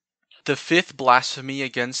The fifth blasphemy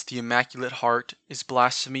against the Immaculate Heart is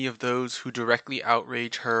blasphemy of those who directly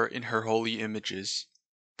outrage her in her holy images.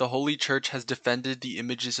 The Holy Church has defended the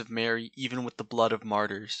images of Mary even with the blood of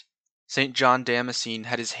martyrs. St. John Damascene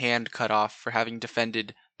had his hand cut off for having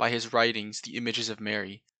defended by his writings the images of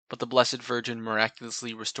Mary, but the Blessed Virgin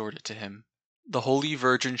miraculously restored it to him. The Holy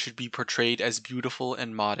Virgin should be portrayed as beautiful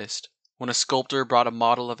and modest. When a sculptor brought a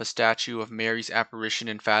model of a statue of Mary's apparition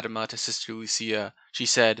in Fatima to Sister Lucia, she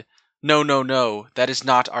said, "No, no, no, that is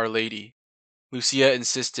not Our Lady." Lucia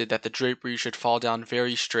insisted that the drapery should fall down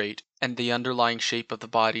very straight, and the underlying shape of the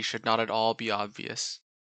body should not at all be obvious.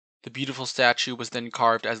 The beautiful statue was then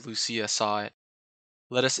carved as Lucia saw it.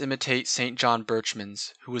 Let us imitate St. John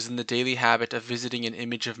Berchmans, who was in the daily habit of visiting an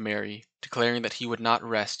image of Mary, declaring that he would not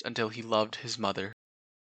rest until he loved his mother.